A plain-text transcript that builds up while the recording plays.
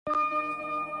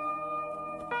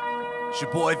It's your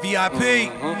boy VIP.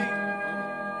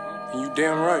 And you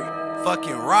damn right.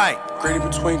 Fucking right. Great in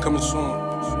between coming soon.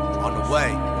 On the way.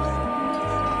 And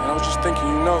I was just thinking,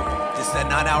 you know, Just that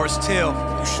 9 hours till.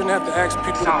 you shouldn't have to ask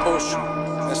people to post you.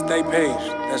 That's their page.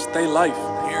 That's their life.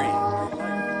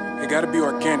 Period. It gotta be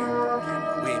organic.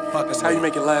 We ain't fucking. That's how you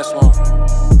make it last long.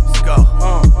 Let's go.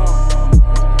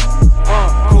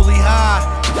 Cooli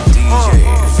Highh. DJ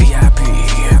VIP.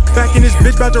 Back in this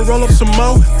bitch, bout to roll up some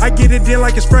more. I get it in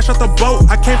like it's fresh out the boat.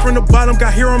 I came from the bottom,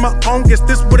 got here on my own. Guess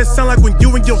this what it sound like when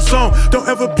you in your zone. Don't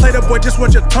ever play that boy, just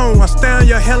watch your tone. I stay on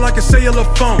your head like a cellular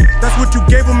phone. That's what you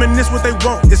gave them and this what they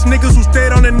want. It's niggas who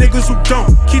stayed on and niggas who don't.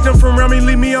 Keep them from around me,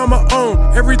 leave me on my own.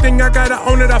 Everything I got, I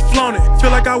own it, I flown it.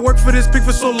 Feel like I worked for this pick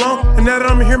for so long. And now that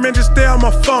I'm here, man, just stay on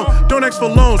my phone. Don't ask for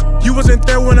loans. You wasn't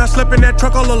there when I slept in that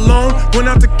truck all alone. Went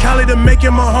out to Cali to make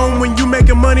it my home. When you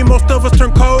making money, most of us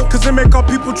turn cold. Cause it make all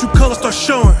people true colors start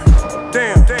showing.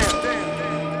 Damn.